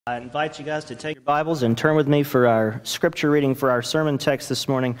I invite you guys to take your Bibles and turn with me for our scripture reading for our sermon text this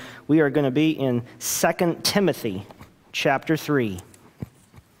morning. We are going to be in 2 Timothy chapter 3.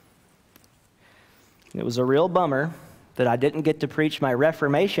 It was a real bummer that I didn't get to preach my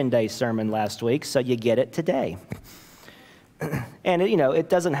Reformation Day sermon last week, so you get it today. And, it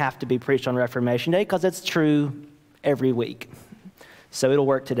doesn't have to be preached on Reformation Day because it's true every week. So it'll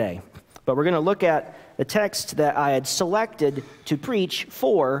work today. But we're going to look at the text that I had selected to preach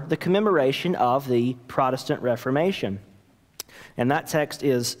for the commemoration of the Protestant Reformation. And that text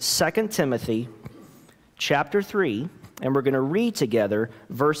is 2 Timothy chapter 3, and we're going to read together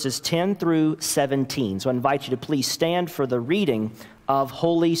verses 10 through 17. So I invite you to please stand for the reading of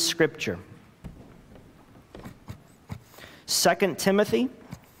Holy Scripture. 2 Timothy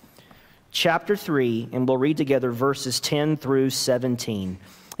chapter 3, and we'll read together verses 10 through 17.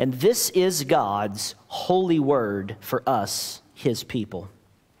 And this is God's holy word for us, His people.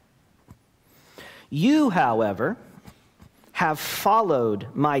 You, however, have followed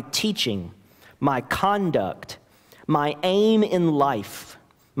my teaching, my conduct, my aim in life,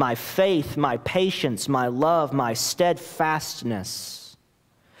 my faith, my patience, my love, my steadfastness,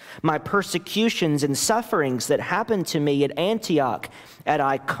 my persecutions and sufferings that happened to me at Antioch, at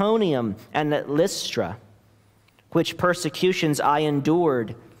Iconium, and at Lystra, which persecutions I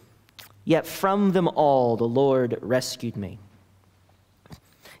endured, yet from them all the Lord rescued me.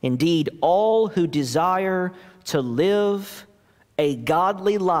 Indeed, all who desire to live a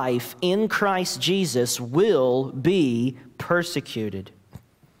godly life in Christ Jesus will be persecuted,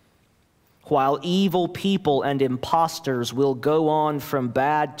 while evil people and impostors will go on from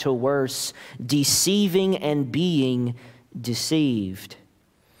bad to worse, deceiving and being deceived.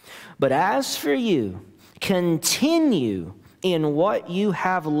 But as for you, continue in what you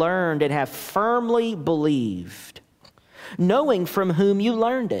have learned and have firmly believed, knowing from whom you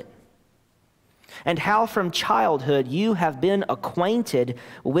learned it, and how from childhood you have been acquainted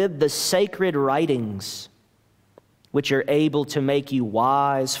with the sacred writings, which are able to make you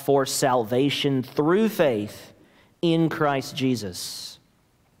wise for salvation through faith in Christ Jesus.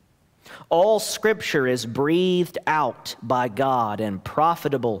 All Scripture is breathed out by God and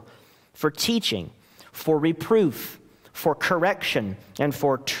profitable for teaching, for reproof, for correction, and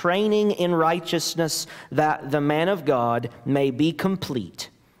for training in righteousness, that the man of God may be complete,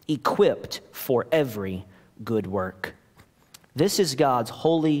 equipped for every good work. This is God's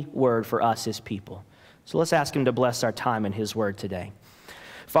holy word for us, His people. So let's ask Him to bless our time in His word today.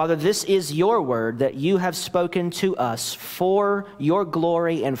 Father, this is your word that you have spoken to us for your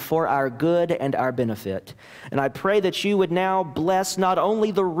glory and for our good and our benefit. And I pray that you would now bless not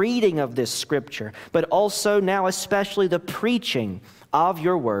only the reading of this scripture, but also now especially the preaching of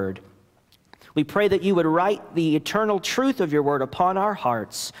your word. We pray that you would write the eternal truth of your word upon our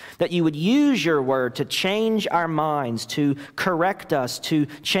hearts, that you would use your word to change our minds, to correct us, to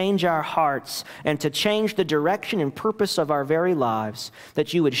change our hearts, and to change the direction and purpose of our very lives,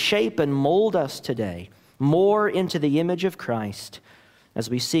 that you would shape and mold us today more into the image of Christ as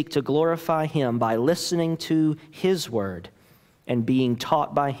we seek to glorify Him by listening to His word and being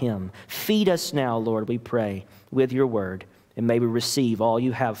taught by Him. Feed us now, Lord, we pray, with your word. And may we receive all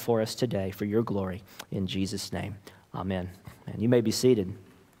you have for us today for your glory. In Jesus' name, amen. And you may be seated.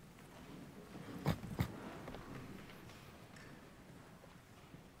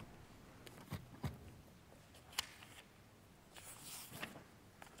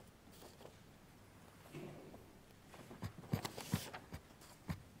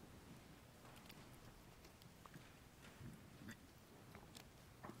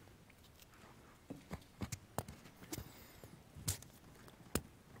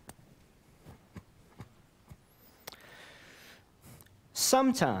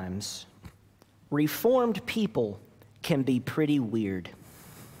 Sometimes Reformed people can be pretty weird.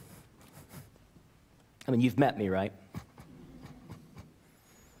 I mean, you've met me, right? A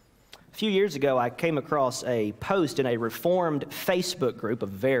few years ago, I came across a post in a Reformed Facebook group, a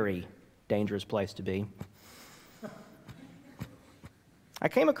very dangerous place to be. I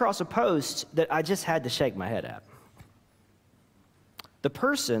came across a post that I just had to shake my head at. The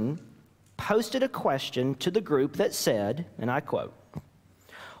person posted a question to the group that said, and I quote,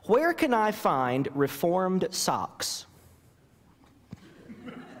 "Where can I find Reformed socks?"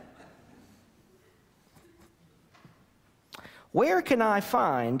 Where can I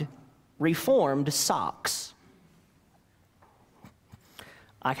find Reformed socks?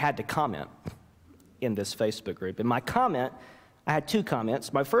 I had to comment in this Facebook group. In my comment, I had two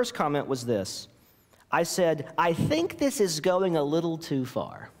comments. My first comment was this. I said, I think this is going a little too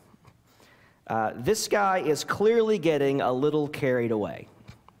far. This guy is clearly getting a little carried away.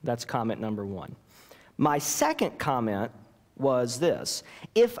 That's comment number one. My second comment was this: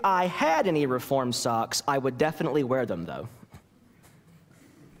 if I had any Reformed socks, I would definitely wear them, though.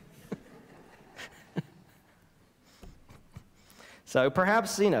 So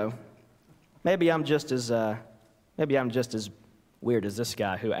perhaps, maybe I'm just as weird as this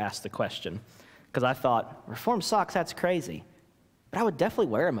guy who asked the question, because I thought, Reformed socks, that's crazy. But I would definitely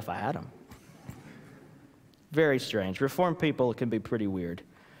wear them if I had them. Very strange. Reformed people can be pretty weird.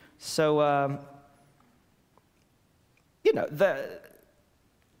 So,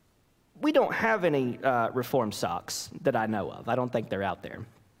 we don't have any Reformed socks that I know of. I don't think they're out there.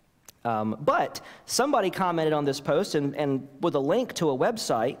 But somebody commented on this post and with a link to a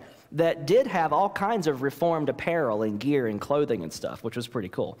website that did have all kinds of Reformed apparel and gear and clothing and stuff, which was pretty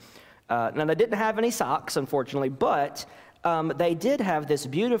cool. Now, they didn't have any socks, unfortunately, but they did have this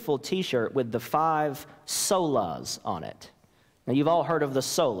beautiful T-shirt with the 5 solas on it. Now, you've all heard of the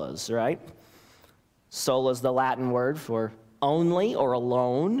solas, right? Sola is the Latin word for only or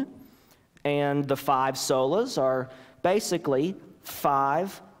alone, and the 5 solas are basically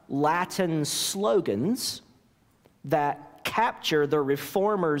 5 Latin slogans that capture the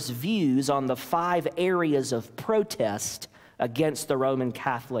Reformers' views on the 5 areas of protest against the Roman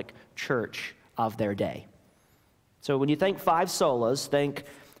Catholic Church of their day. So when you think 5 solas, think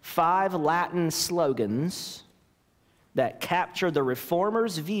 5 Latin slogans that capture the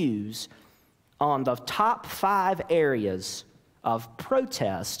Reformers' views on the top 5 areas of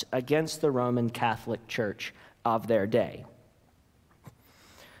protest against the Roman Catholic Church of their day.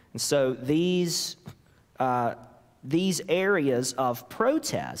 And so these areas of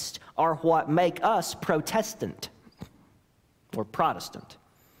protest are what make us Protestant or Protestant.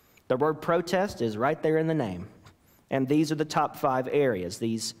 The word protest is right there in the name. And these are the top 5 areas,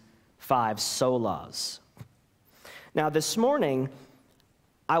 these 5 solas. Now this morning,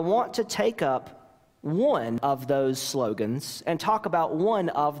 I want to take up one of those slogans and talk about one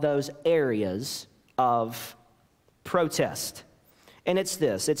of those areas of protest. And it's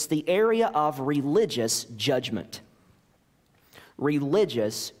this: it's the area of religious judgment.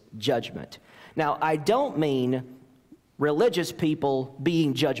 Religious judgment. Now, I don't mean religious people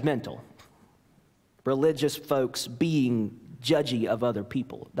being judgmental. Religious folks being judgy of other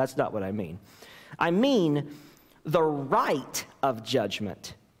people. That's not what I mean. I mean the right of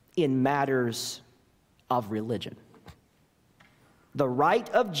judgment in matters of religion. The right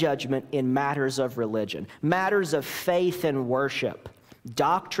of judgment in matters of religion, matters of faith and worship,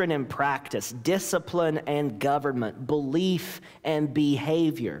 doctrine and practice, discipline and government, belief and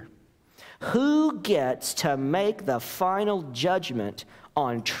behavior. Who gets to make the final judgment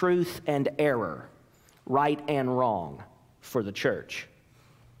on truth and error, right and wrong for the church?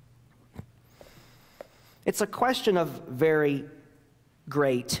 It's a question of very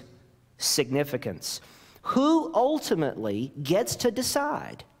great significance. Who ultimately gets to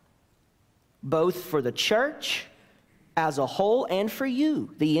decide, both for the church as a whole and for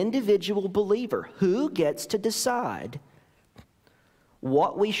you, the individual believer? Who gets to decide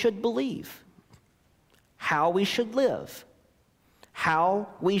what we should believe, how we should live, how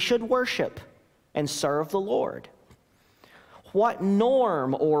we should worship and serve the Lord? What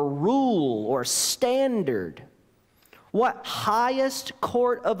norm or rule or standard, what highest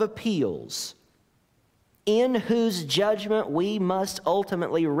court of appeals in whose judgment we must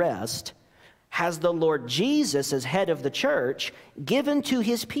ultimately rest has the Lord Jesus, as head of the church, given to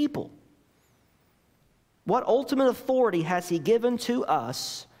his people? What ultimate authority has he given to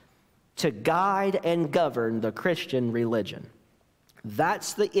us to guide and govern the Christian religion?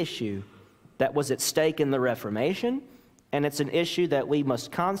 That's the issue that was at stake in the Reformation, and it's an issue that we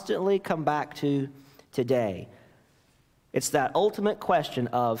must constantly come back to today. It's that ultimate question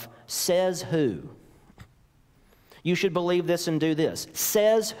of, says who? You should believe this and do this.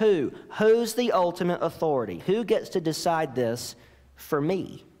 Says who? Who's the ultimate authority? Who gets to decide this for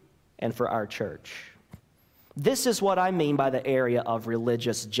me and for our church? This is what I mean by the area of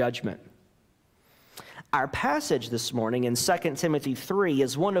religious judgment. Our passage this morning in 2 Timothy 3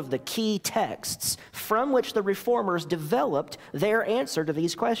 is one of the key texts from which the Reformers developed their answer to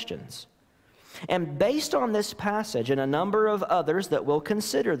these questions. And based on this passage and a number of others that we'll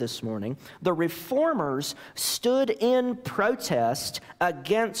consider this morning, the Reformers stood in protest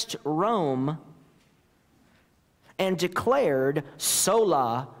against Rome and declared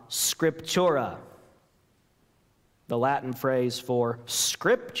sola scriptura, the Latin phrase for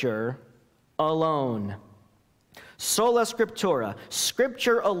Scripture alone. Sola scriptura.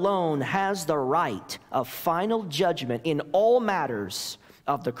 Scripture alone has the right of final judgment in all matters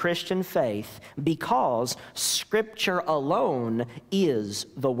of the Christian faith because Scripture alone is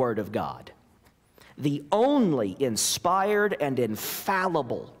the Word of God. The only inspired and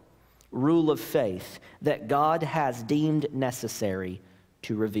infallible rule of faith that God has deemed necessary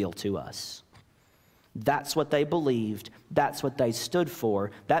to reveal to us. That's what they believed. That's what they stood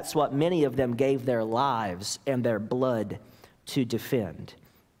for. That's what many of them gave their lives and their blood to defend.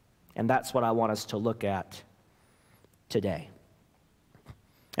 And that's what I want us to look at today.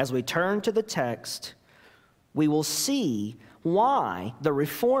 As we turn to the text, we will see why the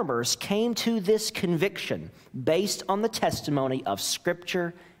Reformers came to this conviction based on the testimony of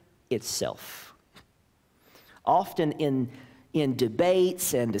Scripture itself. Often in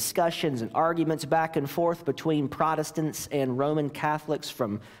debates and discussions and arguments back and forth between Protestants and Roman Catholics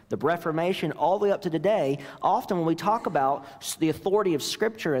from the Reformation all the way up to today, often when we talk about the authority of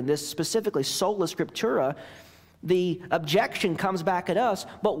Scripture, and this specifically sola scriptura, the objection comes back at us,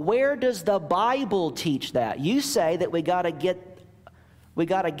 but where does the Bible teach that? You say that we got to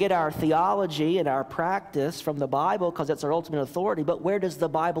get our theology and our practice from the Bible because it's our ultimate authority, but where does the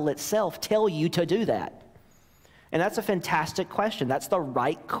Bible itself tell you to do that? And that's a fantastic question. That's the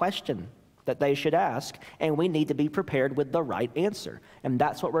right question that they should ask, and we need to be prepared with the right answer. And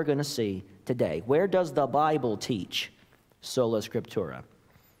that's what we're going to see today. Where does the Bible teach sola scriptura?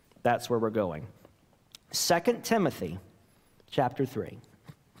 That's where we're going. 2 Timothy chapter 3.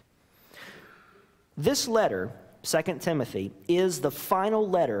 This letter, 2 Timothy, is the final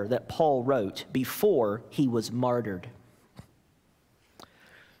letter that Paul wrote before he was martyred.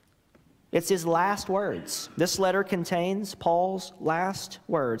 It's his last words. This letter contains Paul's last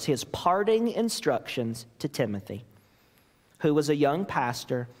words, his parting instructions to Timothy, who was a young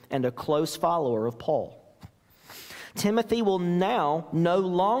pastor and a close follower of Paul. Timothy will now no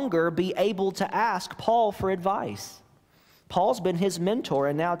longer be able to ask Paul for advice. Paul's been his mentor,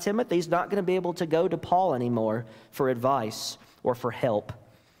 and now Timothy's not going to be able to go to Paul anymore for advice or for help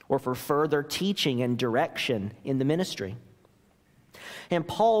or for further teaching and direction in the ministry. And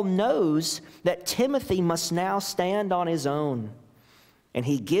Paul knows that Timothy must now stand on his own. And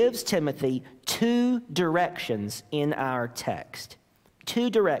he gives Timothy two directions in our text. Two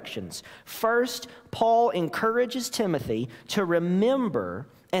directions. First, Paul encourages Timothy to remember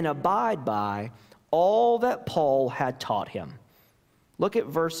and abide by all that Paul had taught him. Look at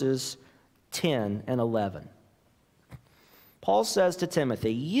verses 10 and 11. Paul says to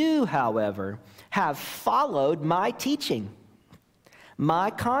Timothy, "You, however, have followed my teaching,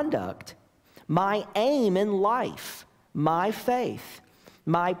 my conduct, my aim in life, my faith,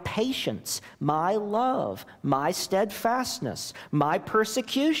 my patience, my love, my steadfastness, my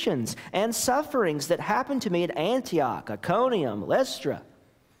persecutions and sufferings that happened to me at Antioch, Iconium, Lystra,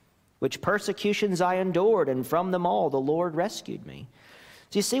 which persecutions I endured, and from them all the Lord rescued me."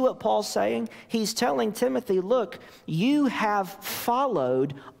 Do you see what Paul's saying? He's telling Timothy, look, you have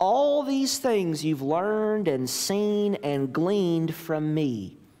followed all these things you've learned and seen and gleaned from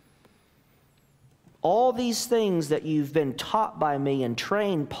me. All these things that you've been taught by me and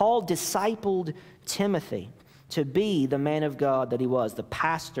trained. Paul discipled Timothy to be the man of God that he was, the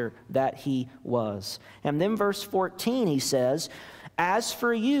pastor that he was. And then verse 14 he says, "As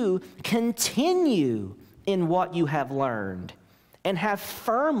for you, continue in what you have learned and have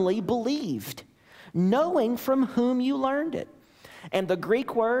firmly believed, knowing from whom you learned it." And the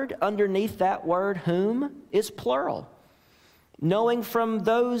Greek word underneath that word whom is plural. Knowing from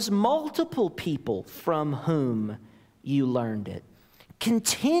those multiple people from whom you learned it.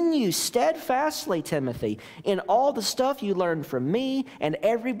 Continue steadfastly, Timothy, in all the stuff you learned from me and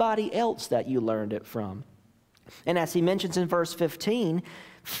everybody else that you learned it from. And as he mentions in verse 15,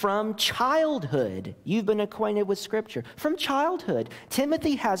 from childhood, you've been acquainted with Scripture. From childhood,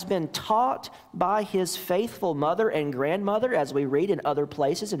 Timothy has been taught by his faithful mother and grandmother, as we read in other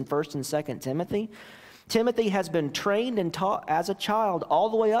places in 1 and 2 Timothy. Timothy has been trained and taught as a child all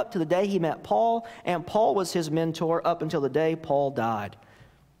the way up to the day he met Paul, and Paul was his mentor up until the day Paul died.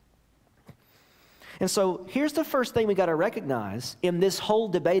 And so here's the first thing we got to recognize in this whole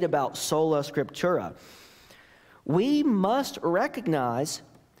debate about sola scriptura. We must recognize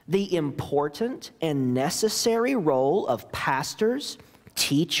the important and necessary role of pastors,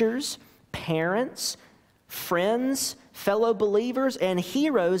 teachers, parents, friends, fellow believers, and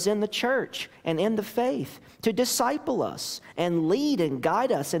heroes in the church and in the faith to disciple us and lead and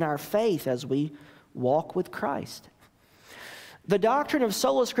guide us in our faith as we walk with Christ. The doctrine of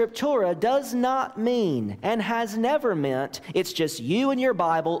sola scriptura does not mean and has never meant it's just you and your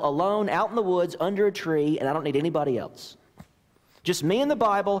Bible alone out in the woods under a tree and I don't need anybody else. Just me and the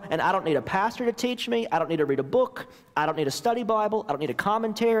Bible, and I don't need a pastor to teach me. I don't need to read a book. I don't need a study Bible. I don't need a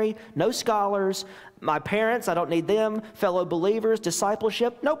commentary. No scholars. My parents, I don't need them. Fellow believers,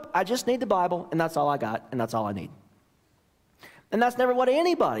 discipleship. Nope, I just need the Bible, and that's all I got, and that's all I need. And that's never what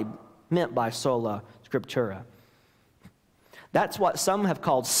anybody meant by sola scriptura. That's what some have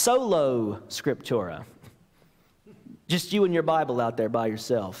called solo scriptura. Just you and your Bible out there by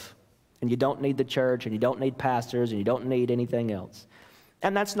yourself. And you don't need the church, and you don't need pastors, and you don't need anything else.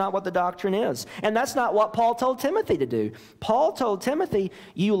 And that's not what the doctrine is. And that's not what Paul told Timothy to do. Paul told Timothy,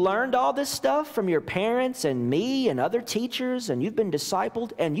 you learned all this stuff from your parents and me and other teachers, and you've been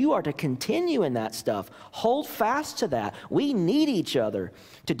discipled, and you are to continue in that stuff. Hold fast to that. We need each other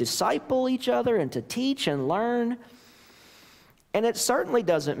to disciple each other and to teach and learn. And it certainly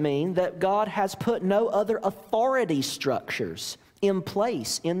doesn't mean that God has put no other authority structures in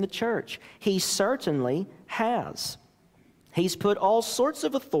place in the church. He certainly has. He's put all sorts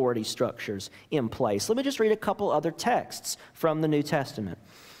of authority structures in place. Let me just read a couple other texts from the New Testament.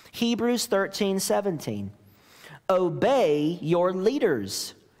 Hebrews 13:17. Obey your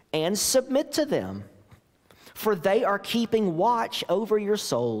leaders and submit to them, for they are keeping watch over your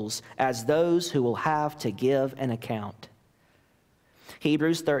souls as those who will have to give an account.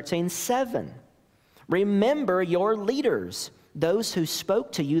 Hebrews 13:7. Remember your leaders, those who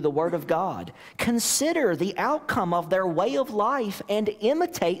spoke to you the word of God. Consider the outcome of their way of life and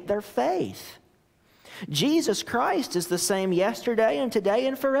imitate their faith. Jesus Christ is the same yesterday and today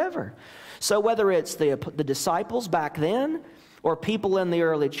and forever. So whether it's the disciples back then, or people in the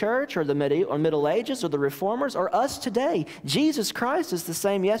early church, or the Middle Ages, or the Reformers, or us today, Jesus Christ is the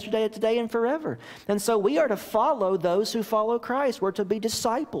same yesterday, today, and forever. And so we are to follow those who follow Christ. We're to be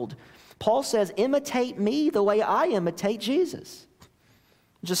discipled. Paul says, imitate me the way I imitate Jesus.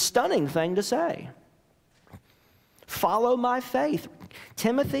 It's a stunning thing to say. Follow my faith.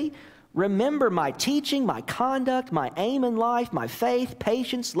 Timothy, remember my teaching, my conduct, my aim in life, my faith,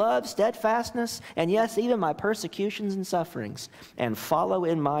 patience, love, steadfastness, and yes, even my persecutions and sufferings, and follow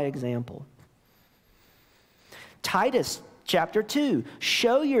in my example. Titus chapter 2,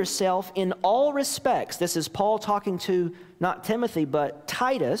 show yourself in all respects. This is Paul talking to not Timothy, but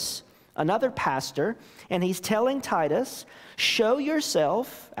Titus, another pastor, and he's telling Titus, show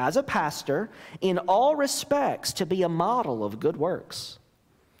yourself as a pastor in all respects to be a model of good works.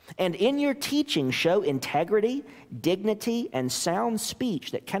 And in your teaching show integrity, dignity, and sound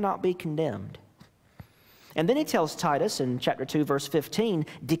speech that cannot be condemned. And then he tells Titus in chapter 2, verse 15,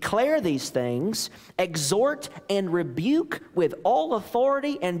 declare these things, exhort and rebuke with all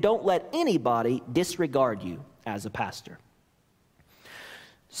authority, and don't let anybody disregard you as a pastor.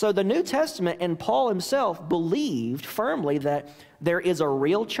 So the New Testament and Paul himself believed firmly that there is a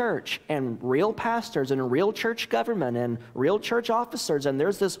real church and real pastors and a real church government and real church officers, and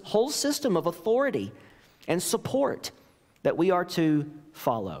there's this whole system of authority and support that we are to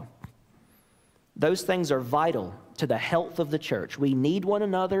follow. Those things are vital to the health of the church. We need one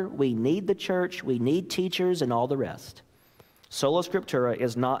another, we need the church, we need teachers and all the rest. Sola Scriptura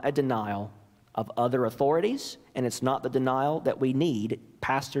is not a denial of other authorities, and it's not the denial that we need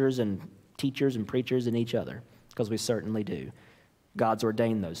pastors and teachers and preachers and each other, because we certainly do. God's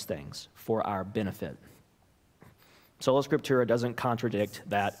ordained those things for our benefit. Sola Scriptura doesn't contradict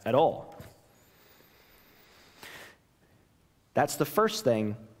that at all. That's the first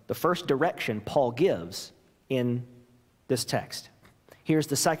thing, the first direction Paul gives in this text. Here's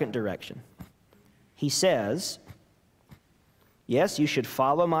the second direction. He says, yes, you should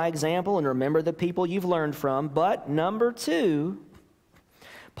follow my example and remember the people you've learned from. But number two,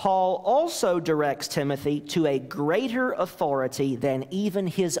 Paul also directs Timothy to a greater authority than even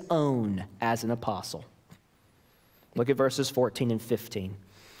his own as an apostle. Look at verses 14 and 15.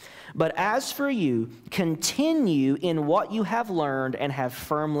 But as for you, continue in what you have learned and have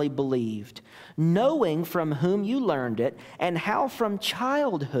firmly believed, knowing from whom you learned it, and how from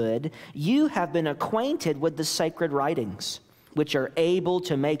childhood you have been acquainted with the sacred writings, which are able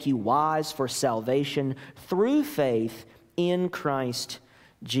to make you wise for salvation through faith in Christ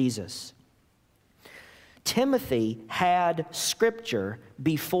Jesus. Timothy had Scripture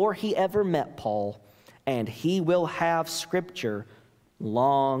before he ever met Paul, and he will have Scripture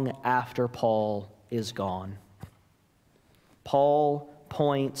long after Paul is gone. Paul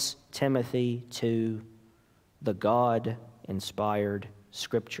points Timothy to the God-inspired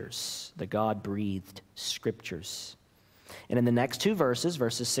Scriptures, the God-breathed Scriptures. And in the next two verses,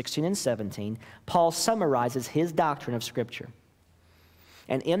 verses 16 and 17, Paul summarizes his doctrine of Scripture.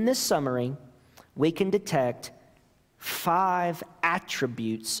 And in this summary, we can detect 5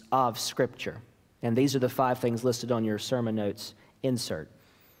 attributes of Scripture. And these are the 5 things listed on your sermon notes insert.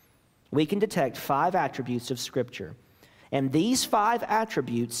 We can detect 5 attributes of Scripture. And these 5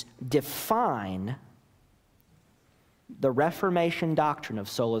 attributes define the Reformation doctrine of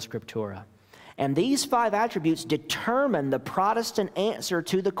sola scriptura. And these 5 attributes determine the Protestant answer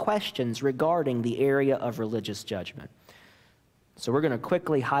to the questions regarding the area of religious judgment. So we're going to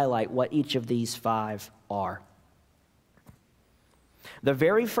quickly highlight what each of these 5 are. The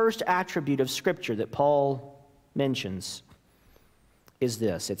very first attribute of Scripture that Paul mentions is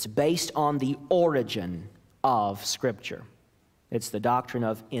this. It's based on the origin of Scripture. It's the doctrine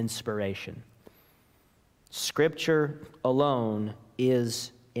of inspiration. Scripture alone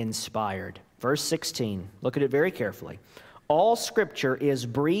is inspired. Verse 16, look at it very carefully. All Scripture is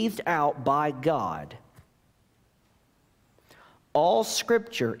breathed out by God. All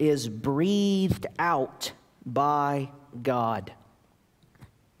Scripture is breathed out by God.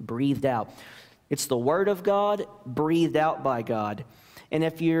 Breathed out. It's the Word of God breathed out by God. And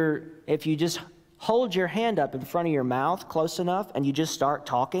if you just hold your hand up in front of your mouth close enough and you just start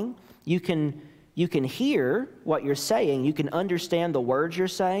talking, you can hear what you're saying. You can understand the words you're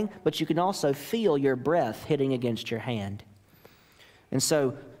saying, but you can also feel your breath hitting against your hand. And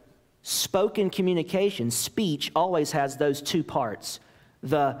so spoken communication, speech, always has those 2 parts.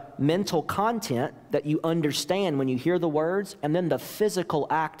 The mental content that you understand when you hear the words, and then the physical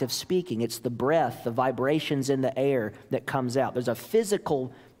act of speaking. It's the breath, the vibrations in the air that comes out. There's a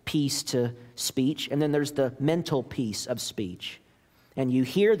physical piece to speech, and then there's the mental piece of speech. And you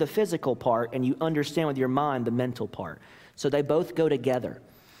hear the physical part, and you understand with your mind the mental part. So they both go together.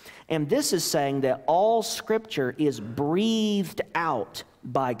 And this is saying that all Scripture is breathed out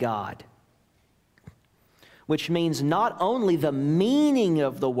by God, which means not only the meaning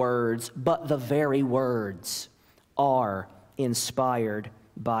of the words, but the very words are inspired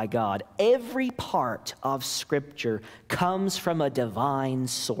by God. Every part of Scripture comes from a divine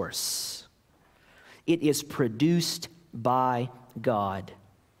source. It is produced by God.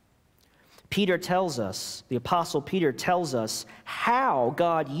 Peter tells us, the Apostle Peter tells us how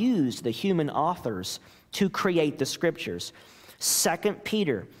God used the human authors to create the Scriptures. 2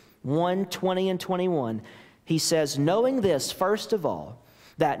 Peter 1:20 and 21. He says, knowing this, first of all,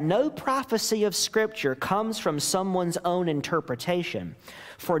 that no prophecy of Scripture comes from someone's own interpretation,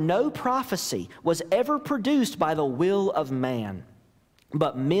 for no prophecy was ever produced by the will of man,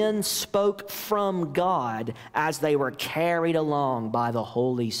 but men spoke from God as they were carried along by the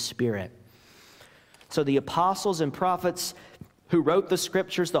Holy Spirit. So the apostles and prophets who wrote the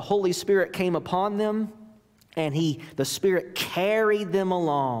Scriptures, the Holy Spirit came upon them, and the Spirit carried them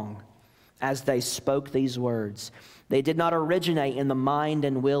along as they spoke these words. They did not originate in the mind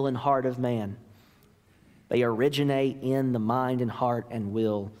and will and heart of man. They originate in the mind and heart and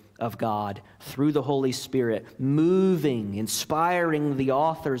will of God through the Holy Spirit, moving, inspiring the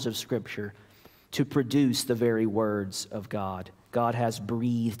authors of Scripture to produce the very words of God. God has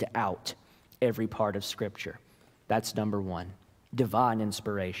breathed out every part of Scripture. That's number 1, divine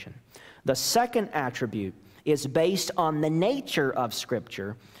inspiration. The second attribute is based on the nature of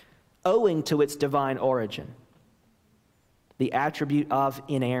Scripture, owing to its divine origin. The attribute of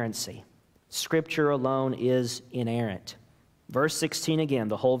inerrancy. Scripture alone is inerrant. Verse 16 again,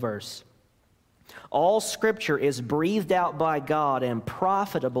 the whole verse. All Scripture is breathed out by God and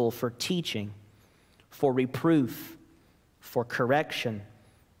profitable for teaching, for reproof, for correction,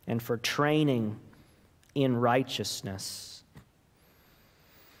 and for training in righteousness.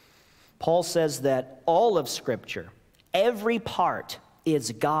 Paul says that all of Scripture, every part,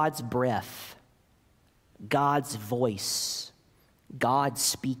 is God's breath, God's voice, God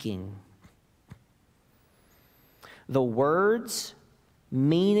speaking. The words,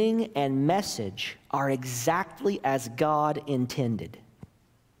 meaning, and message are exactly as God intended.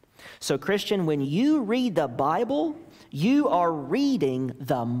 So, Christian, when you read the Bible, you are reading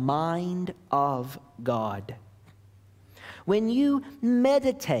the mind of God. When you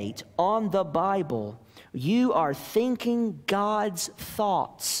meditate on the Bible, you are thinking God's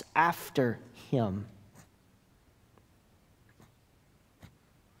thoughts after Him.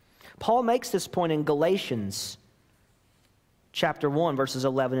 Paul makes this point in Galatians chapter 1, verses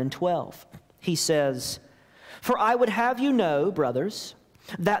 11 and 12. He says, "For I would have you know, brothers,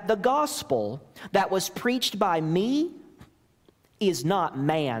 that the gospel that was preached by me is not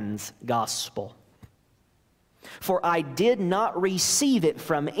man's gospel. For I did not receive it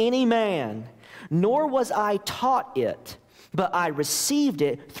from any man, nor was I taught it, but I received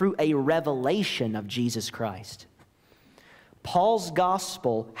it through a revelation of Jesus Christ." Paul's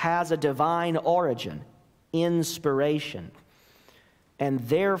gospel has a divine origin, inspiration, and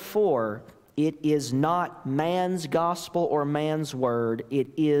therefore It is not man's gospel or man's word. It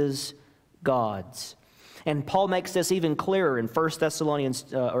is God's. And Paul makes this even clearer in 1 Thessalonians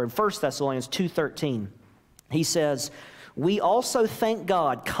 2:13. He says, "We also thank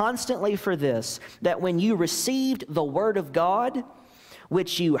God constantly for this, that when you received the word of God,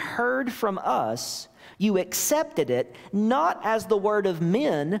 which you heard from us, you accepted it not as the word of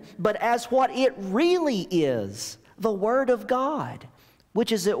men, but as what it really is, the word of God,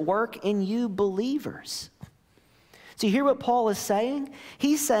 which is at work in you believers." So you hear what Paul is saying?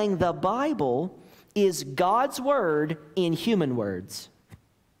 He's saying the Bible is God's word in human words.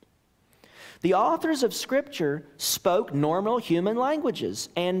 The authors of Scripture spoke normal human languages,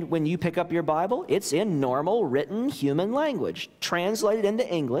 and when you pick up your Bible, it's in normal written human language, translated into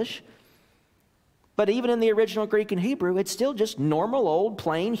English. But even in the original Greek and Hebrew, it's still just normal, old,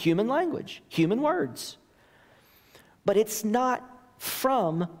 plain human language, human words. But it's not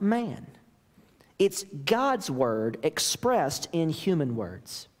from man. It's God's word expressed in human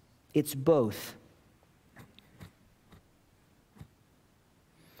words. It's both.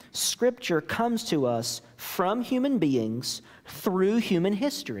 Scripture comes to us from human beings through human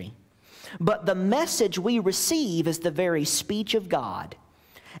history. But the message we receive is the very speech of God.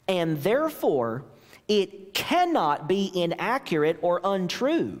 And therefore, it cannot be inaccurate or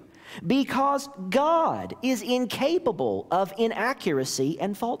untrue, because God is incapable of inaccuracy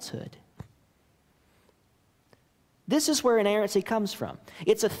and falsehood. This is where inerrancy comes from.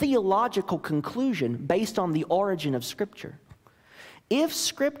 It's a theological conclusion based on the origin of Scripture. If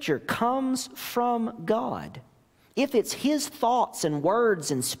Scripture comes from God, if it's His thoughts and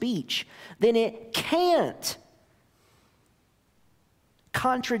words and speech, then it can't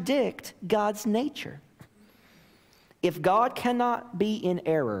contradict God's nature. If God cannot be in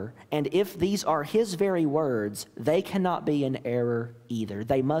error, and if these are His very words, they cannot be in error either.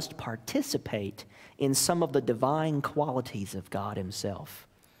 They must participate in some of the divine qualities of God Himself.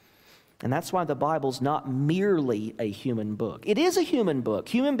 And that's why the Bible's not merely a human book. It is a human book.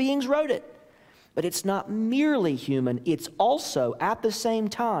 Human beings wrote it. But it's not merely human. It's also, at the same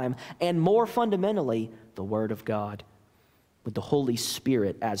time, and more fundamentally, the Word of God, with the Holy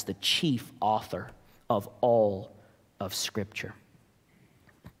Spirit as the chief author of all of Scripture.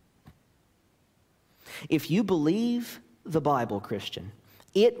 If you believe the Bible, Christian,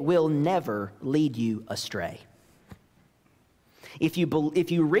 it will never lead you astray. If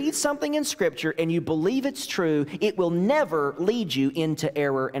you read something in Scripture and you believe it's true, it will never lead you into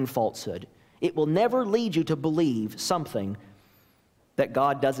error and falsehood. It will never lead you to believe something that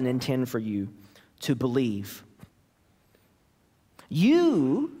God doesn't intend for you to believe.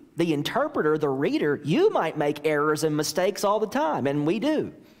 You, the interpreter, the reader, you might make errors and mistakes all the time, and we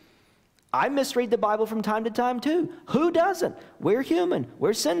do. I misread the Bible from time to time too. Who doesn't? We're human.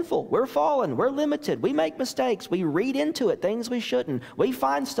 We're sinful. We're fallen. We're limited. We make mistakes. We read into it things we shouldn't. We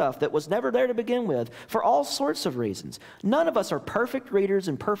find stuff that was never there to begin with for all sorts of reasons. None of us are perfect readers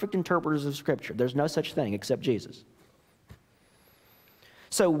and perfect interpreters of Scripture. There's no such thing except Jesus.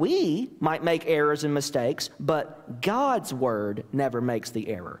 So we might make errors and mistakes, but God's Word never makes the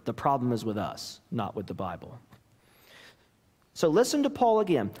error. The problem is with us, not with the Bible. So listen to Paul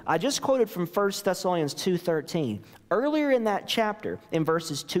again. I just quoted from 1 Thessalonians 2:13. Earlier in that chapter, in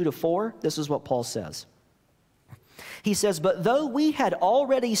verses 2 to 4, this is what Paul says. He says, "But though we had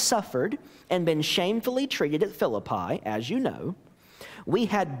already suffered and been shamefully treated at Philippi, as you know, we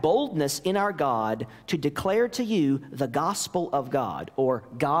had boldness in our God to declare to you the gospel of God," or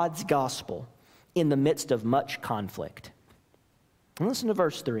God's gospel, "in the midst of much conflict." And listen to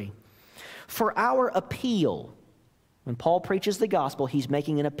verse 3. "For our appeal," when Paul preaches the gospel, he's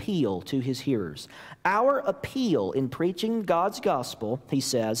making an appeal to his hearers. "Our appeal in preaching God's gospel," he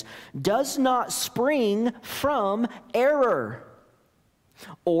says, "does not spring from error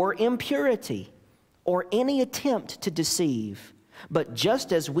or impurity or any attempt to deceive. But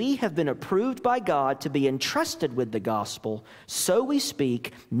just as we have been approved by God to be entrusted with the gospel, so we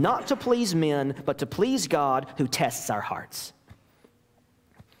speak, not to please men, but to please God who tests our hearts."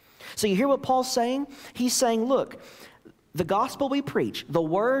 So you hear what Paul's saying? He's saying, look, the gospel we preach, the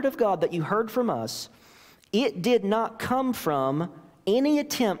word of God that you heard from us, it did not come from any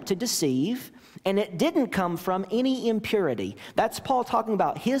attempt to deceive, and it didn't come from any impurity. That's Paul talking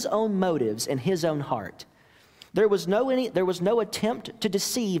about his own motives and his own heart. There was no attempt to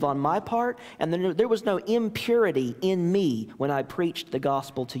deceive on my part, and there was no impurity in me when I preached the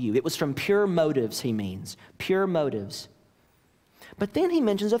gospel to you. It was from pure motives, he means, pure motives. But then he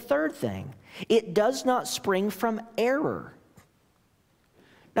mentions a third thing. It does not spring from error.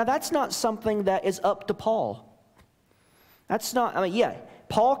 Now that's not something that is up to Paul. That's not,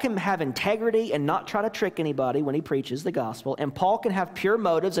 Paul can have integrity and not try to trick anybody when he preaches the gospel. And Paul can have pure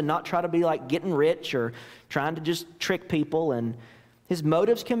motives and not try to be like getting rich or trying to just trick people. And his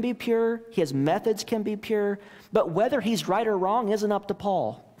motives can be pure. His methods can be pure. But whether he's right or wrong isn't up to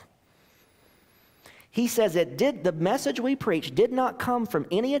Paul. He says the message we preached did not come from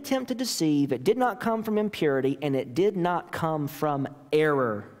any attempt to deceive. It did not come from impurity. And it did not come from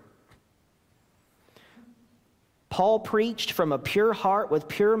error. Paul preached from a pure heart with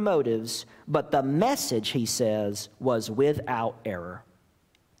pure motives, but the message, he says, was without error.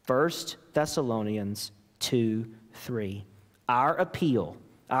 1 Thessalonians 2:3. Our appeal,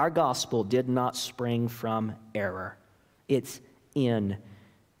 our gospel did not spring from error. It's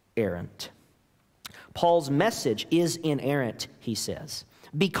inerrant. Paul's message is inerrant, he says,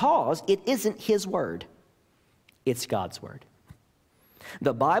 because it isn't his word. It's God's word.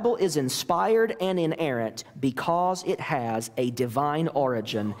 The Bible is inspired and inerrant because it has a divine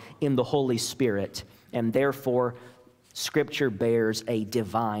origin in the Holy Spirit, and therefore Scripture bears a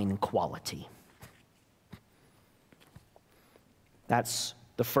divine quality. That's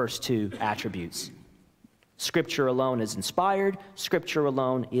the first two attributes. Scripture alone is inspired. Scripture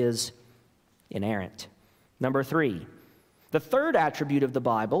alone is inerrant. Number 3, the third attribute of the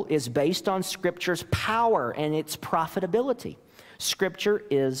Bible is based on Scripture's power and its profitability. Scripture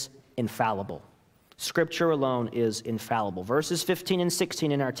is infallible. Scripture alone is infallible. Verses 15 and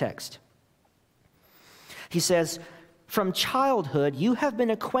 16 in our text. He says, "From childhood you have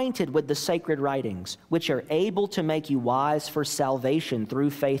been acquainted with the sacred writings, which are able to make you wise for salvation through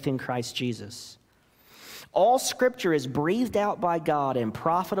faith in Christ Jesus. All Scripture is breathed out by God and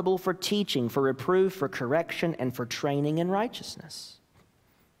profitable for teaching, for reproof, for correction, and for training in righteousness."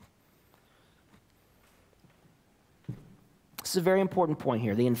 This is a very important point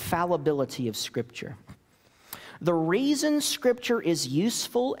here, the infallibility of Scripture. The reason Scripture is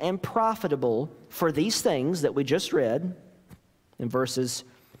useful and profitable for these things that we just read in verses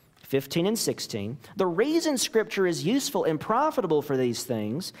 15 and 16, the reason Scripture is useful and profitable for these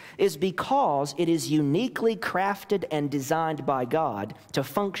things is because it is uniquely crafted and designed by God to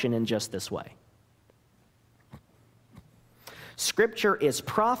function in just this way. Scripture is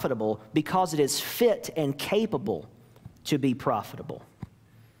profitable because it is fit and capable to be profitable.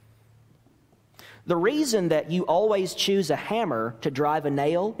 The reason that you always choose a hammer to drive a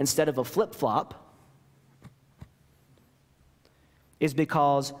nail instead of a flip-flop is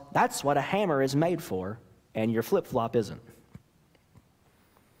because that's what a hammer is made for, and your flip-flop isn't.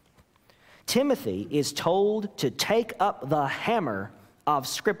 Timothy is told to take up the hammer of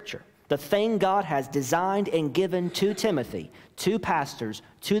Scripture, the thing God has designed and given to Timothy, to pastors,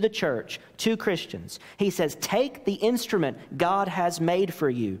 to the church, to Christians. He says, take the instrument God has made for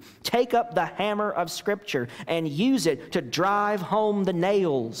you. Take up the hammer of Scripture and use it to drive home the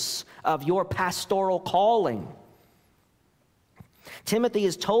nails of your pastoral calling. Timothy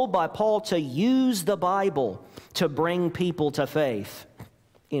is told by Paul to use the Bible to bring people to faith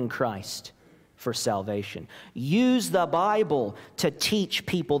in Christ for salvation. Use the Bible to teach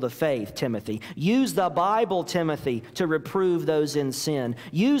people the faith, Timothy. Use the Bible, Timothy, to reprove those in sin.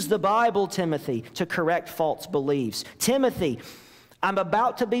 Use the Bible, Timothy, to correct false beliefs. Timothy, I'm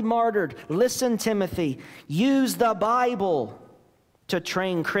about to be martyred. Listen, Timothy, use the Bible to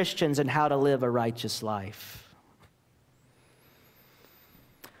train Christians in how to live a righteous life.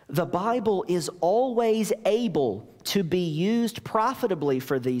 The Bible is always able to be used profitably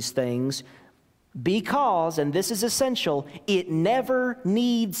for these things because, and this is essential, it never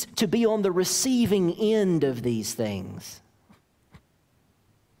needs to be on the receiving end of these things.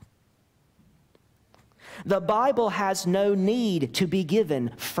 The Bible has no need to be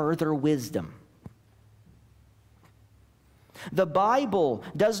given further wisdom. The Bible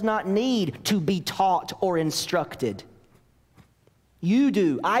does not need to be taught or instructed. You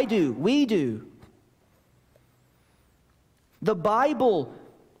do, I do, we do. The Bible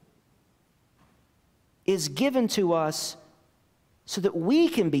is given to us so that we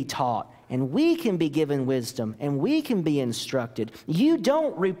can be taught and we can be given wisdom and we can be instructed. You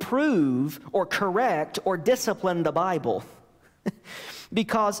don't reprove or correct or discipline the Bible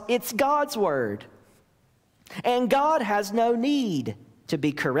because it's God's word. And God has no need to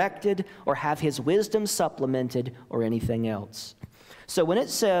be corrected or have his wisdom supplemented or anything else. So when it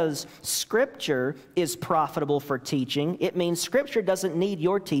says Scripture is profitable for teaching, it means Scripture doesn't need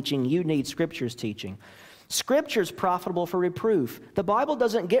your teaching, you need Scripture's teaching. Scripture's profitable for reproof. The Bible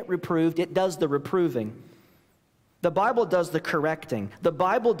doesn't get reproved, it does the reproving. The Bible does the correcting. The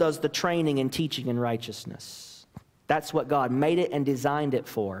Bible does the training and teaching in righteousness. That's what God made it and designed it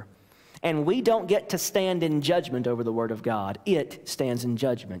for. And we don't get to stand in judgment over the Word of God. It stands in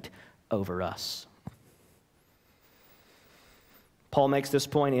judgment over us. Paul makes this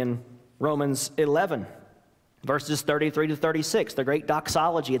point in Romans 11, verses 33 to 36, the great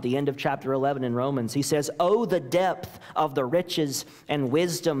doxology at the end of chapter 11 in Romans. He says, "Oh, the depth of the riches and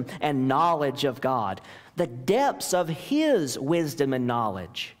wisdom and knowledge of God." The depths of His wisdom and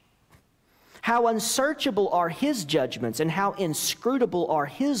knowledge. How unsearchable are His judgments, and how inscrutable are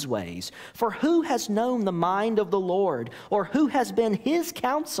His ways. For who has known the mind of the Lord, or who has been His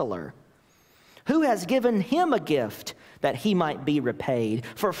counselor? Who has given Him a gift that He might be repaid?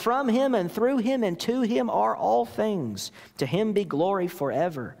 For from Him and through Him and to Him are all things. To Him be glory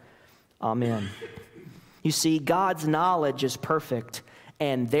forever. Amen. You see, God's knowledge is perfect,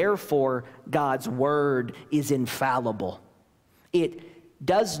 and therefore God's word is infallible. It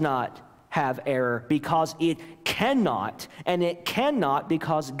does not have error because it cannot, and it cannot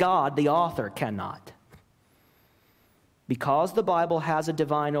because God, the author, cannot. Because the Bible has a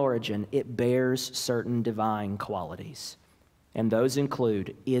divine origin, it bears certain divine qualities. And those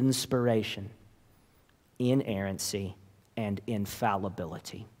include inspiration, inerrancy, and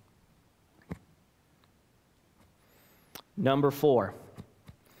infallibility. Number 4.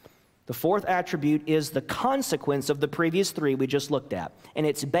 The fourth attribute is the consequence of the previous three we just looked at. And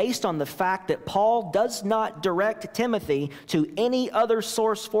it's based on the fact that Paul does not direct Timothy to any other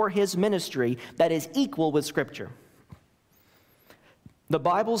source for his ministry that is equal with Scripture. The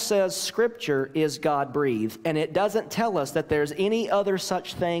Bible says Scripture is God-breathed, and it doesn't tell us that there's any other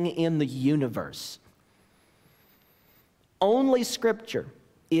such thing in the universe. Only Scripture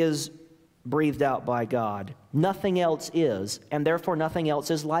is breathed out by God. Nothing else is, and therefore nothing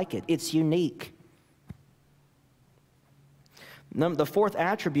else is like it. It's unique. The fourth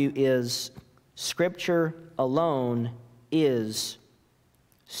attribute is Scripture alone is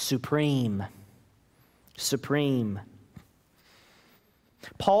supreme. Supreme.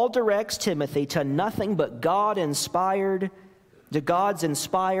 Paul directs Timothy to nothing but God's inspired,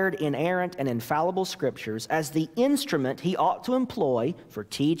 inerrant, and infallible Scriptures as the instrument he ought to employ for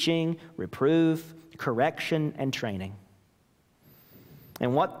teaching, reproof, correction, and training.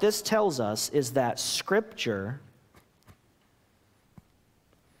 And what this tells us is that Scripture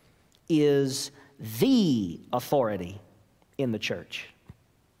is the authority in the church.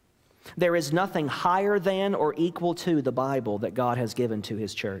 There is nothing higher than or equal to the Bible that God has given to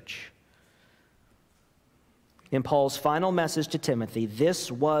His church. In Paul's final message to Timothy,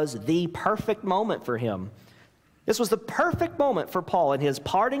 this was the perfect moment for him. This was the perfect moment for Paul in his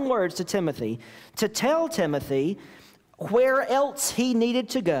parting words to Timothy to tell Timothy where else he needed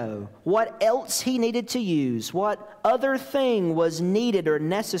to go, what else he needed to use, what other thing was needed or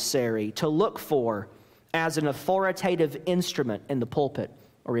necessary to look for as an authoritative instrument in the pulpit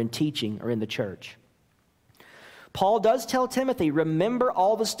or in teaching or in the church. Paul does tell Timothy, remember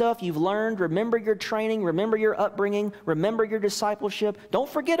all the stuff you've learned, remember your training, remember your upbringing, remember your discipleship. Don't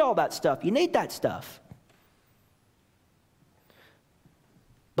forget all that stuff. You need that stuff.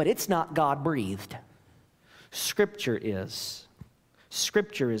 But it's not God-breathed. Scripture is.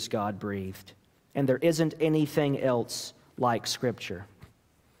 Scripture is God-breathed. And there isn't anything else like Scripture.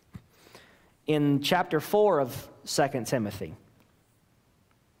 In chapter 4 of 2 Timothy,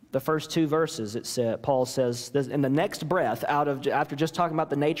 the first two verses, Paul says, in the next breath, after just talking about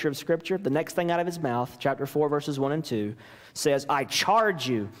the nature of Scripture, the next thing out of his mouth, chapter 4, verses 1 and 2, says, I charge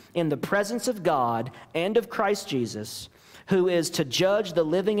you in the presence of God and of Christ Jesus, who is to judge the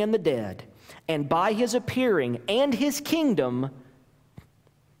living and the dead, and by His appearing and His kingdom,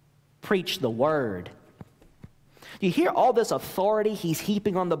 preach the word. You hear all this authority he's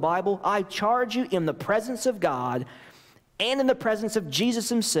heaping on the Bible? I charge you in the presence of God and in the presence of Jesus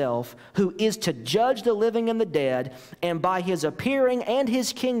Himself, who is to judge the living and the dead, and by His appearing and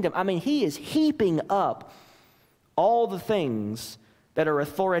His kingdom. I mean, he is heaping up all the things that are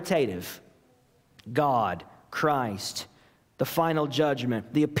authoritative. God, Christ, the final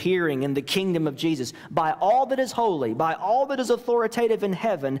judgment, the appearing in the kingdom of Jesus. By all that is holy, by all that is authoritative in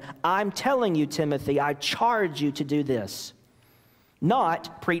heaven, I'm telling you, Timothy, I charge you to do this.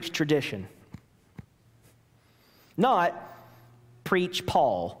 Not preach tradition. Not preach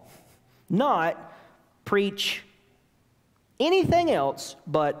Paul. Not preach anything else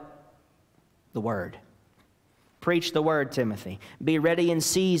but the Word. Preach the Word, Timothy. Be ready in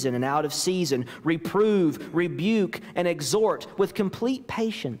season and out of season. Reprove, rebuke, and exhort with complete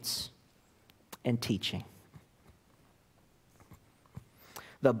patience and teaching.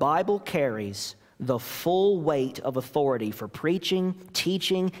 The Bible carries the full weight of authority for preaching,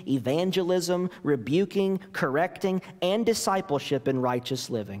 teaching, evangelism, rebuking, correcting, and discipleship in righteous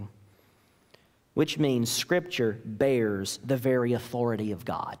living. which means Scripture bears the very authority of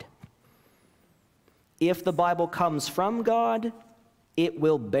God. If the Bible comes from God, it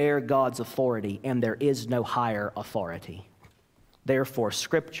will bear God's authority, and there is no higher authority. Therefore,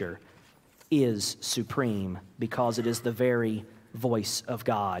 Scripture is supreme because it is the very voice of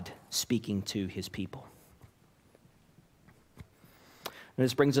God speaking to his people. And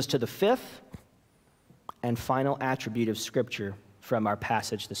this brings us to the fifth and final attribute of Scripture from our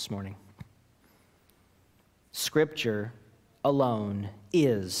passage this morning. Scripture alone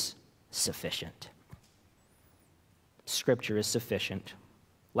is sufficient. Scripture is sufficient.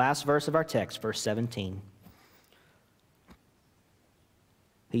 Last verse of our text, verse 17.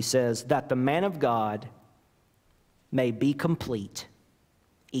 He says, that the man of God may be complete,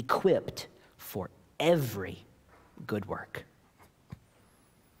 equipped for every good work.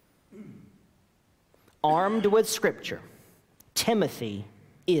 Armed with Scripture, Timothy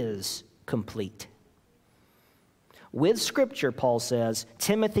is complete. With Scripture, Paul says,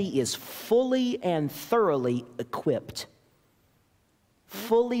 Timothy is fully and thoroughly equipped,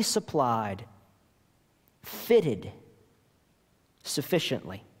 fully supplied, fitted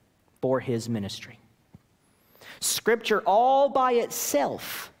sufficiently for his ministry. Scripture all by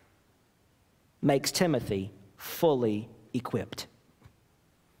itself makes Timothy fully equipped.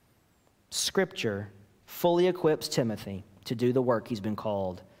 Scripture fully equips Timothy to do the work he's been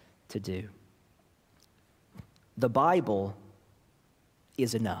called to do. The Bible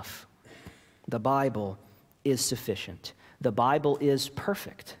is enough. The Bible is sufficient. The Bible is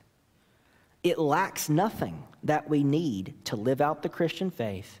perfect. It lacks nothing that we need to live out the Christian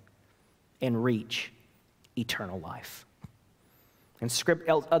faith and reach eternal life. And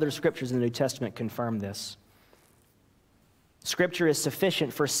other scriptures in the New Testament confirm this. Scripture is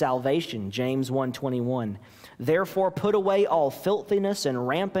sufficient for salvation, James 1:21. Therefore put away all filthiness and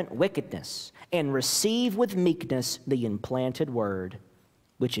rampant wickedness, and receive with meekness the implanted word,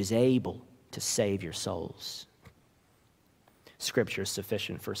 which is able to save your souls. Scripture is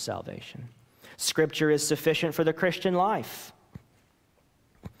sufficient for salvation. Scripture is sufficient for the Christian life.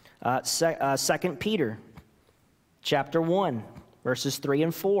 2 Peter chapter 1, verses 3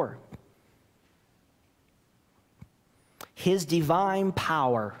 and 4. His divine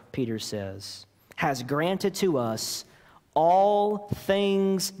power, Peter says, has granted to us all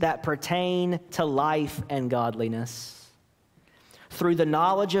things that pertain to life and godliness, through the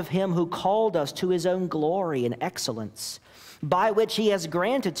knowledge of him who called us to his own glory and excellence, by which he has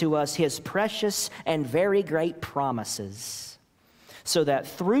granted to us his precious and very great promises, so that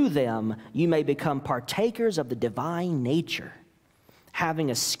through them you may become partakers of the divine nature, having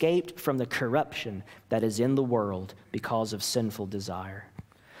escaped from the corruption that is in the world because of sinful desire.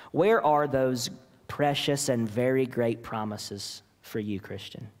 Where are those precious and very great promises for you,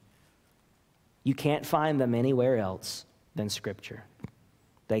 Christian? You can't find them anywhere else than Scripture.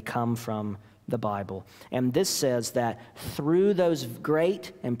 They come from the Bible. And this says that through those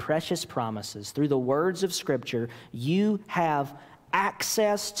great and precious promises, through the words of Scripture, you have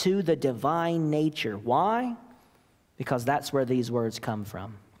access to the divine nature. Why? Because that's where these words come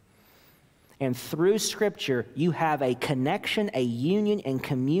from. And through Scripture, you have a connection, a union, and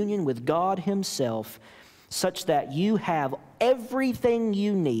communion with God himself, such that you have everything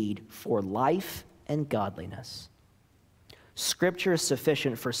you need for life and godliness. Scripture is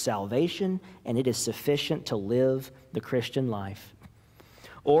sufficient for salvation, and it is sufficient to live the Christian life.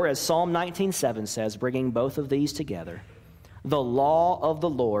 Or as Psalm 19:7 says, bringing both of these together, the law of the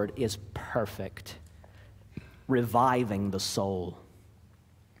Lord is perfect, reviving the soul.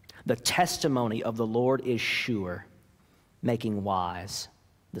 The testimony of the Lord is sure, making wise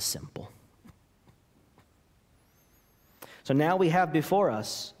the simple. So now we have before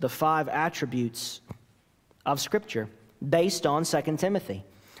us the 5 attributes of Scripture based on 2 Timothy.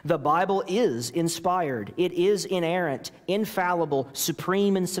 The Bible is inspired. It is inerrant, infallible,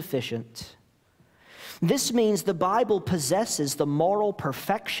 supreme, and sufficient. This means the Bible possesses the moral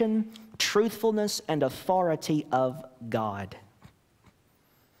perfection, truthfulness, and authority of God.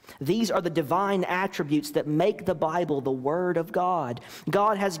 These are the divine attributes that make the Bible the Word of God.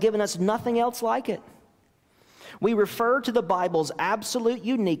 God has given us nothing else like it. We refer to the Bible's absolute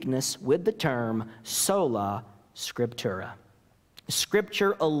uniqueness with the term sola scriptura.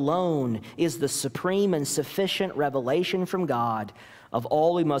 Scripture alone is the supreme and sufficient revelation from God of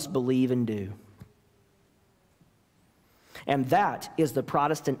all we must believe and do. And that is the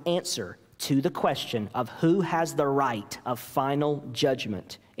Protestant answer to the question of who has the right of final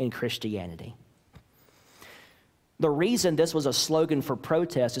judgment in Christianity. The reason this was a slogan for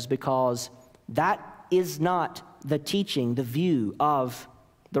protest is because that is not the teaching, the view of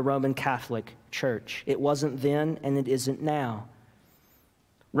the Roman Catholic Church. It wasn't then, and it isn't now.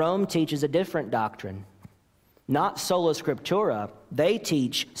 Rome teaches a different doctrine. Not sola scriptura, they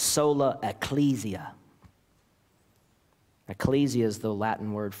teach sola ecclesia. Ecclesia is the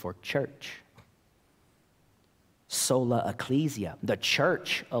Latin word for church. Sola ecclesia, the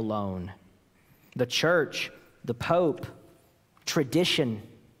church alone. The church, the pope, tradition,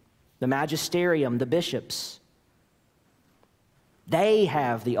 the magisterium, the bishops. They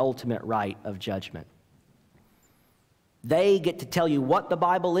have the ultimate right of judgment. They get to tell you what the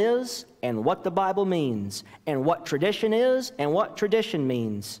Bible is and what the Bible means, and what tradition is and what tradition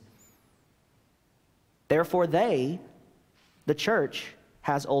means. Therefore, the church,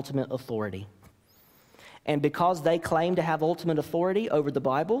 has ultimate authority. And because they claim to have ultimate authority over the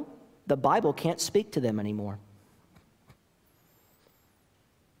Bible can't speak to them anymore.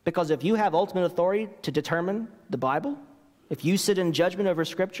 Because if you have ultimate authority to determine the Bible, if you sit in judgment over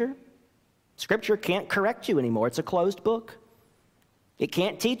Scripture, Scripture can't correct you anymore. It's a closed book. It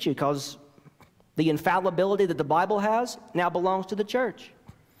can't teach you because the infallibility that the Bible has now belongs to the church.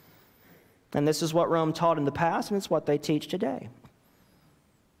 And this is what Rome taught in the past, and it's what they teach today.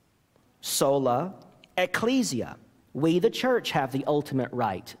 Sola ecclesia. We, the church, have the ultimate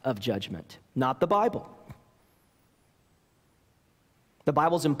right of judgment, not the Bible. The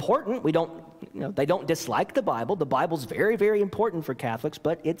Bible's important. They don't dislike the Bible. The Bible's very, very important for Catholics,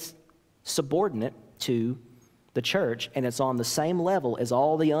 but it's subordinate to the church, and it's on the same level as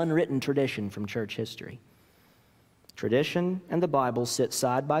all the unwritten tradition from church history. Tradition and the Bible sit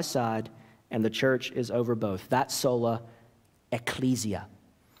side by side, and the church is over both. That's sola ecclesia.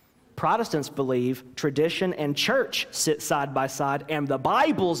 Protestants believe tradition and church sit side by side, and the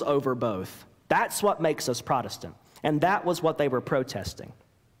Bible's over both. That's what makes us Protestant, and that was what they were protesting.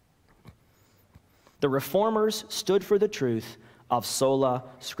 The Reformers stood for the truth of sola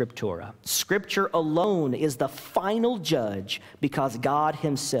scriptura. Scripture alone is the final judge because God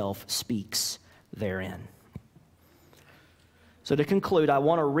himself speaks therein. So to conclude, I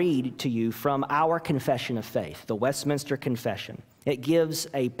want to read to you from our Confession of Faith, the Westminster Confession. It gives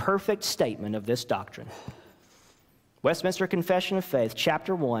a perfect statement of this doctrine. Westminster Confession of Faith,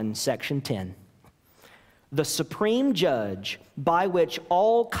 chapter 1, section 10. The supreme judge by which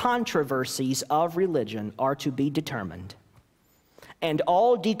all controversies of religion are to be determined, and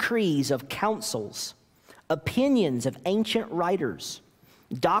all decrees of councils, opinions of ancient writers,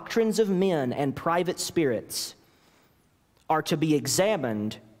 doctrines of men and private spirits, are to be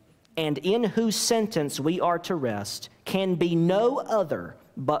examined, and in whose sentence we are to rest, can be no other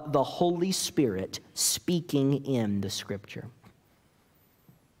but the Holy Spirit speaking in the Scripture.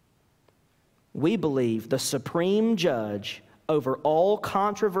 We believe the supreme judge over all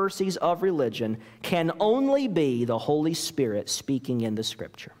controversies of religion can only be the Holy Spirit speaking in the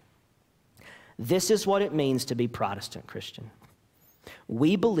Scripture. This is what it means to be Protestant Christian.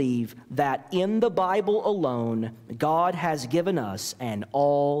 We believe that in the Bible alone, God has given us an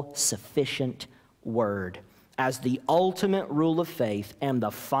all-sufficient word as the ultimate rule of faith and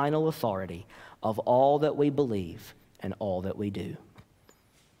the final authority of all that we believe and all that we do.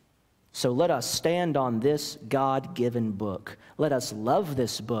 So let us stand on this God-given book. Let us love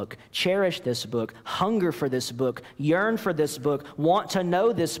this book, cherish this book, hunger for this book, yearn for this book, want to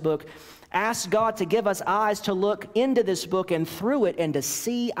know this book. Ask God to give us eyes to look into this book and through it and to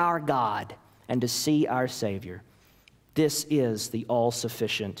see our God and to see our Savior. This is the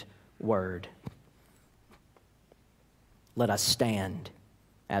all-sufficient Word. Let us stand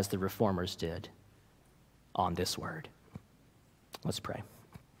as the Reformers did on this Word. Let's pray.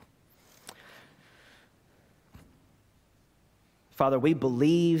 Father, we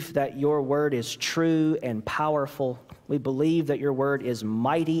believe that your word is true and powerful. We believe that your word is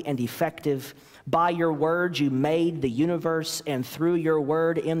mighty and effective. By your word, you made the universe, and through your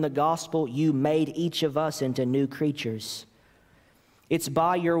word in the gospel, you made each of us into new creatures. It's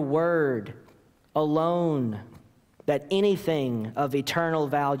by your word alone that anything of eternal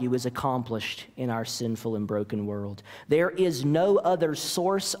value is accomplished in our sinful and broken world. There is no other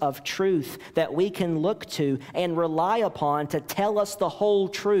source of truth that we can look to and rely upon to tell us the whole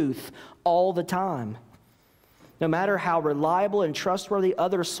truth all the time. No matter how reliable and trustworthy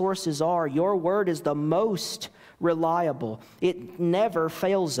other sources are, your word is the most reliable. It never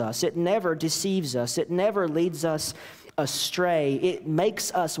fails us. It never deceives us. It never leads us astray. It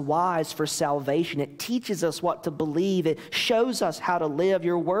makes us wise for salvation. It teaches us what to believe. It shows us how to live.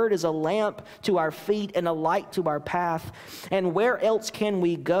 Your word is a lamp to our feet and a light to our path. And where else can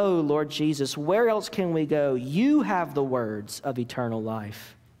we go, Lord Jesus? Where else can we go? You have the words of eternal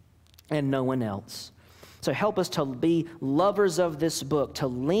life and no one else. So help us to be lovers of this book, to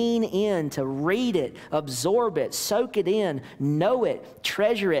lean in, to read it, absorb it, soak it in, know it,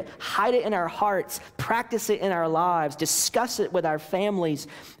 treasure it, hide it in our hearts, practice it in our lives, discuss it with our families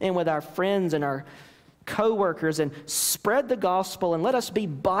and with our friends and our co-workers, and spread the gospel, and let us be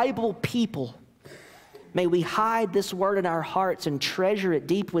Bible people. May we hide this word in our hearts and treasure it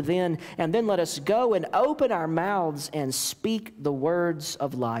deep within, and then let us go and open our mouths and speak the words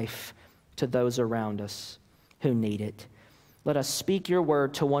of life to those around us who need it. Let us speak your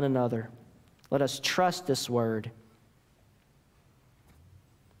word to one another. Let us trust this word.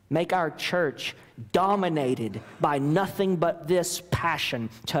 Make our church dominated by nothing but this passion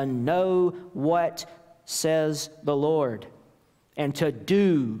to know what says the Lord and to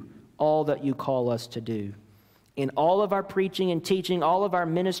do all that you call us to do. In all of our preaching and teaching, all of our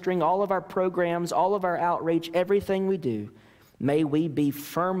ministering, all of our programs, all of our outreach, everything we do, may we be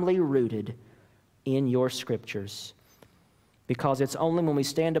firmly rooted in your scriptures, because it's only when we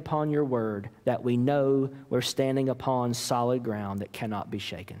stand upon your word that we know we're standing upon solid ground that cannot be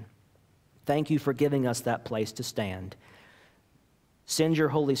shaken. Thank you for giving us that place to stand. Send your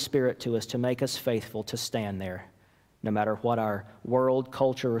Holy Spirit to us to make us faithful to stand there, no matter what our world,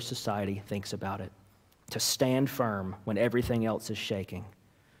 culture, or society thinks about it, to stand firm when everything else is shaking.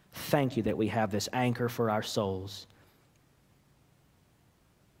 Thank you that we have this anchor for our souls.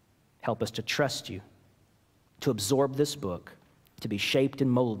 Help us to trust you, to absorb this book, to be shaped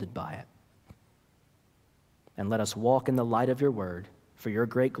and molded by it. And let us walk in the light of your word for your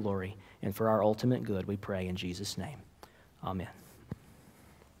great glory and for our ultimate good, we pray in Jesus' name. Amen.